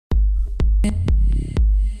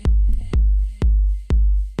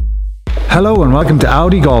Hello and welcome to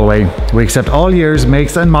Audi Galway. We accept all years,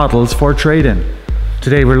 makes and models for trade-in.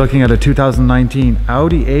 Today we're looking at a 2019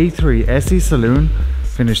 Audi A3 SE Saloon,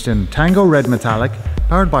 finished in Tango Red Metallic,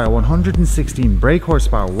 powered by a 116 brake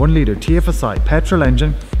horsepower 1 litre TFSI petrol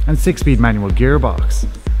engine and 6-speed manual gearbox.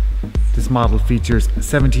 This model features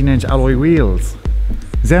 17-inch alloy wheels,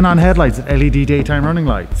 xenon headlights with LED daytime running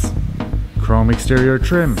lights, chrome exterior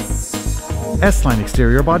trim, S-line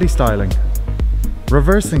exterior body styling,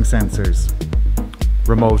 reversing sensors,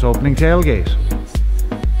 remote opening tailgate,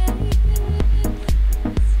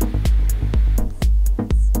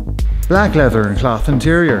 black leather and cloth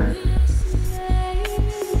interior,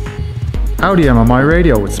 Audi MMI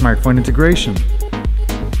radio with smartphone integration,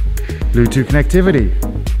 Bluetooth connectivity,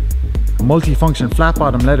 a multi-function flat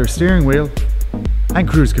bottom leather steering wheel and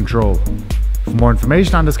cruise control. For more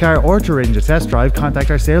information on this car or to arrange a test drive, contact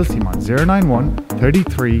our sales team on 091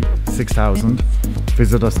 33 6000.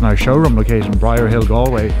 Visit us in our showroom location, Briar Hill,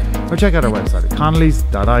 Galway, or check out our website at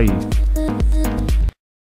connellys.ie.